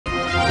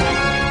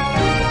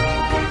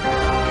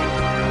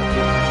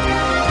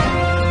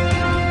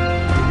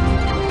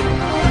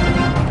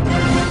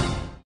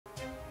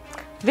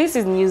This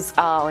is News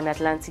Hour on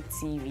Atlantic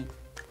TV.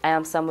 I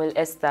am Samuel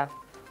Esther.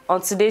 On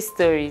today's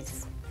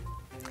stories,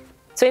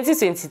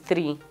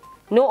 2023,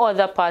 no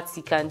other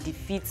party can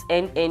defeat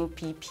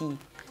NNPP,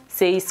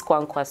 says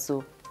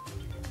Kwankwaso.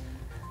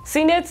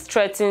 Senate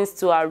threatens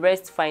to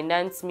arrest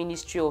Finance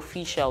Ministry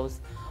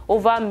officials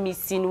over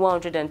missing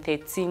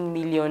 113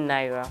 million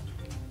naira.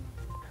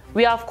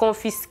 We have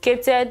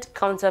confiscated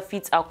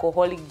counterfeit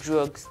alcoholic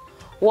drugs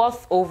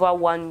worth over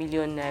 1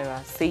 million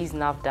naira, says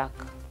NAFDAC.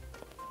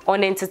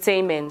 On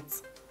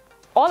entertainment,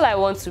 all I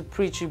want to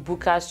preach with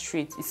Buka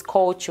Street is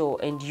culture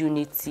and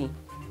unity.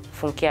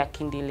 Funke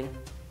Akindele.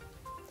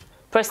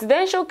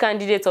 Presidential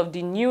candidate of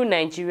the new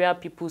Nigeria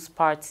People's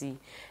Party,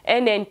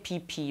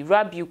 NNPP,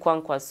 Rabiu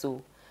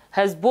Kwankwaso,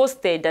 has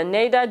boasted that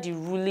neither the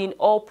ruling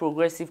All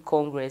Progressive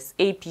Congress,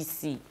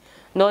 APC,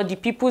 nor the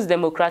People's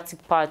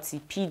Democratic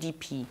Party,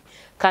 PDP,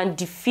 can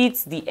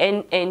defeat the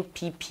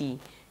NNPP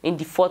in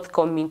the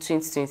forthcoming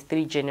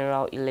 2023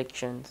 general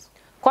elections.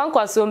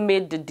 Kwankwaso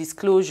made the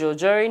disclosure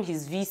during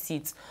his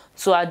visit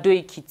to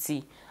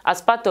Ado-Ekiti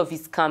as part of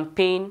his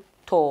campaign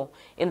tour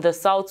in the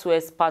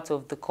southwest part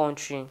of the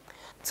country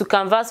to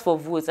canvass for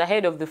votes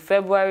ahead of the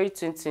February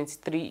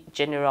 2023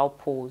 general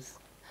polls.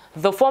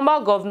 The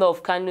former governor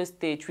of Kano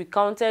State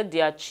recounted the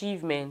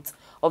achievements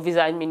of his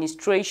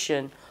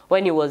administration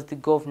when he was the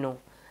governor,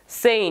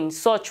 saying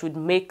such would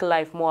make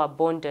life more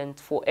abundant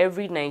for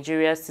every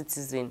Nigerian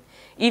citizen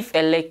if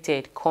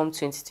elected come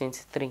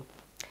 2023.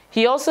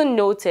 He also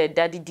noted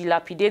that the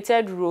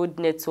dilapidated road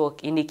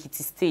network in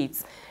Ekiti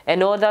State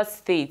and other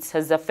states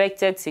has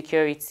affected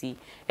security,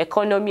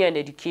 economy and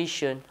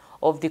education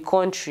of the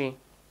country.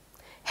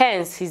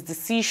 Hence, his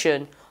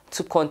decision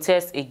to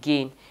contest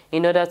again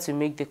in order to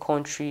make the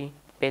country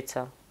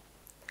better.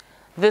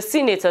 The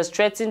Senate has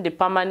threatened the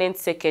Permanent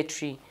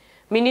Secretary,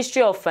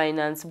 Ministry of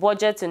Finance,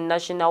 Budget and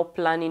National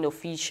Planning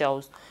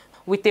officials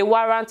with a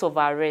warrant of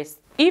arrest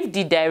if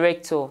the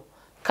Director,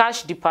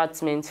 Cash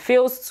Department,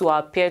 fails to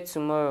appear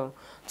tomorrow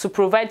to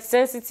provide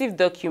sensitive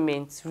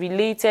documents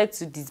related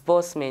to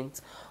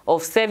disbursement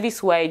of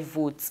service-wide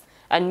votes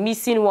and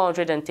missing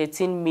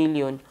 113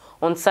 million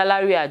on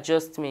salary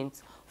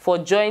adjustments for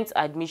Joint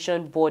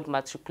Admission Board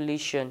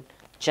matriculation,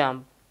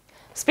 JAMB.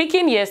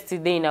 Speaking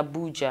yesterday in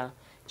Abuja,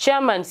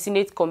 Chairman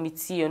Senate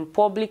Committee on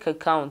Public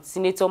Accounts,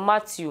 Senator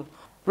Matthew,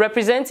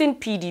 representing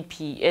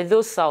PDP,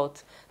 Edo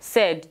South,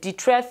 said the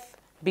threat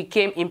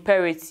became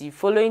imperative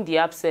following the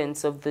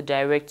absence of the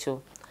director,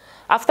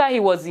 after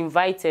he was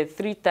invited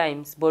 3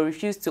 times but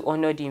refused to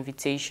honor the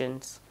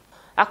invitations.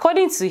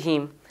 According to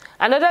him,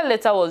 another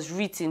letter was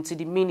written to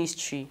the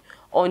ministry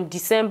on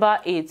December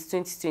 8,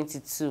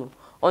 2022,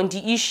 on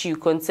the issue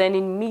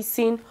concerning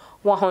missing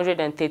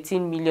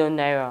 113 million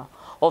naira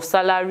of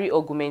salary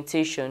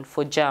augmentation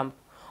for JAMB,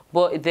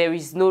 but there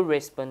is no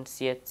response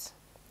yet.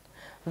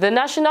 The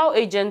National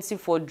Agency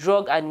for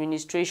Drug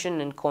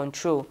Administration and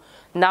Control,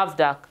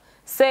 NAFDAC,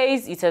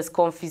 says it has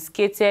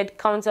confiscated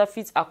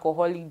counterfeit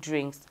alcoholic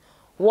drinks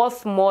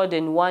worth more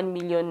than 1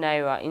 million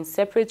naira in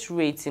separate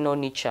rates in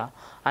Onitsha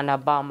and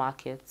Aba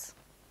markets.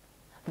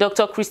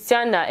 Dr.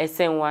 Christiana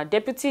Esenwa,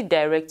 Deputy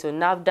Director,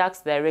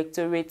 NAFDAC's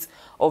Directorate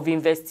of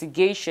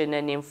Investigation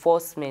and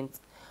Enforcement,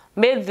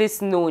 made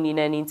this known in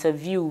an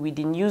interview with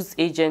the News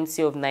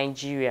Agency of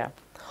Nigeria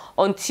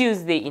on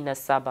Tuesday in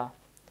Asaba.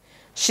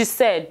 She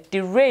said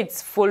the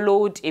raids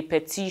followed a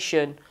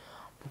petition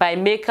by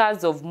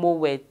makers of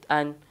Moet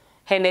and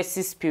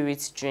Hennessy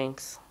spirit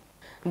drinks.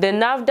 The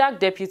NAFDAC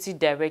Deputy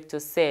Director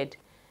said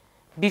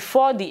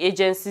before the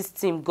agency's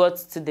team got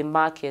to the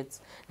market,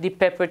 the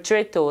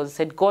perpetrators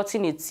had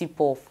gotten a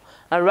tip-off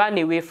and ran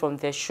away from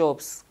their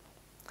shops.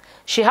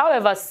 She,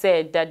 however,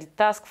 said that the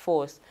task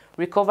force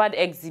recovered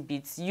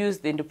exhibits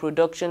used in the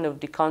production of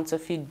the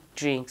counterfeit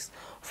drinks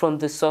from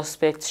the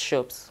suspect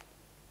shops.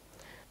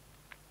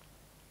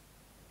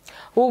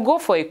 We'll go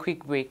for a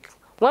quick break.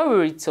 When we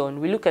return,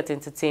 we look at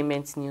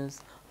entertainment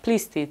news.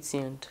 Please stay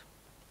tuned.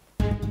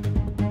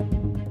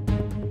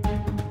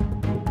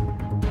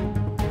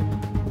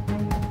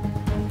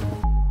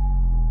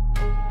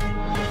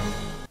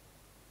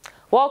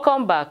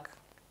 Welcome back.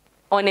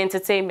 On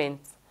entertainment,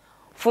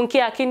 Funke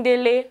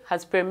Akindele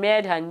has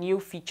premiered her new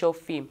feature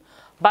film,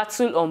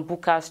 Battle on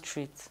Buka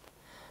Street.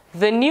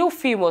 The new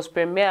film was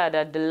premiered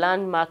at the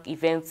Landmark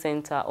Event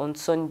Center on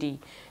Sunday,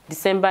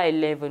 December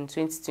 11,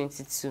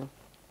 2022.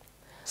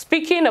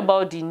 Speaking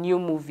about the new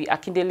movie,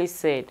 Akindele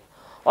said,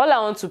 "All I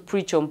want to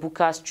preach on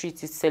Buka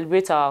Street is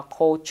celebrate our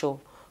culture,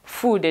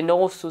 food, and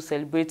also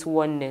celebrate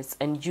oneness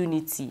and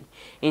unity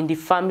in the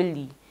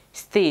family,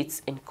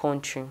 state, and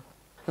country.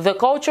 The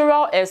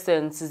cultural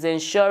essence is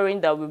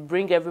ensuring that we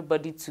bring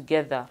everybody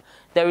together.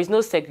 There is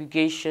no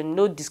segregation,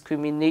 no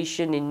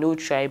discrimination, and no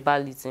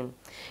tribalism.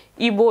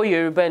 Igbo,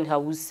 Yoruba, and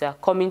Hausa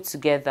coming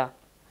together,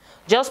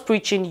 just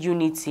preaching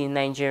unity in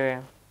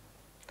Nigeria."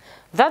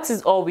 That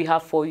is all we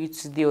have for you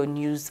today on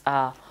News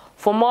Hour.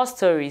 For more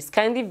stories,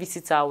 kindly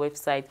visit our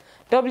website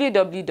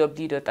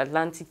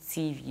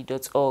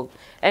www.atlantictv.org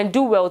and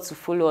do well to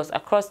follow us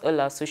across all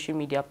our social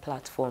media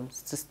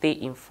platforms to stay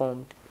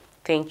informed.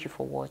 Thank you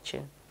for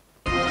watching.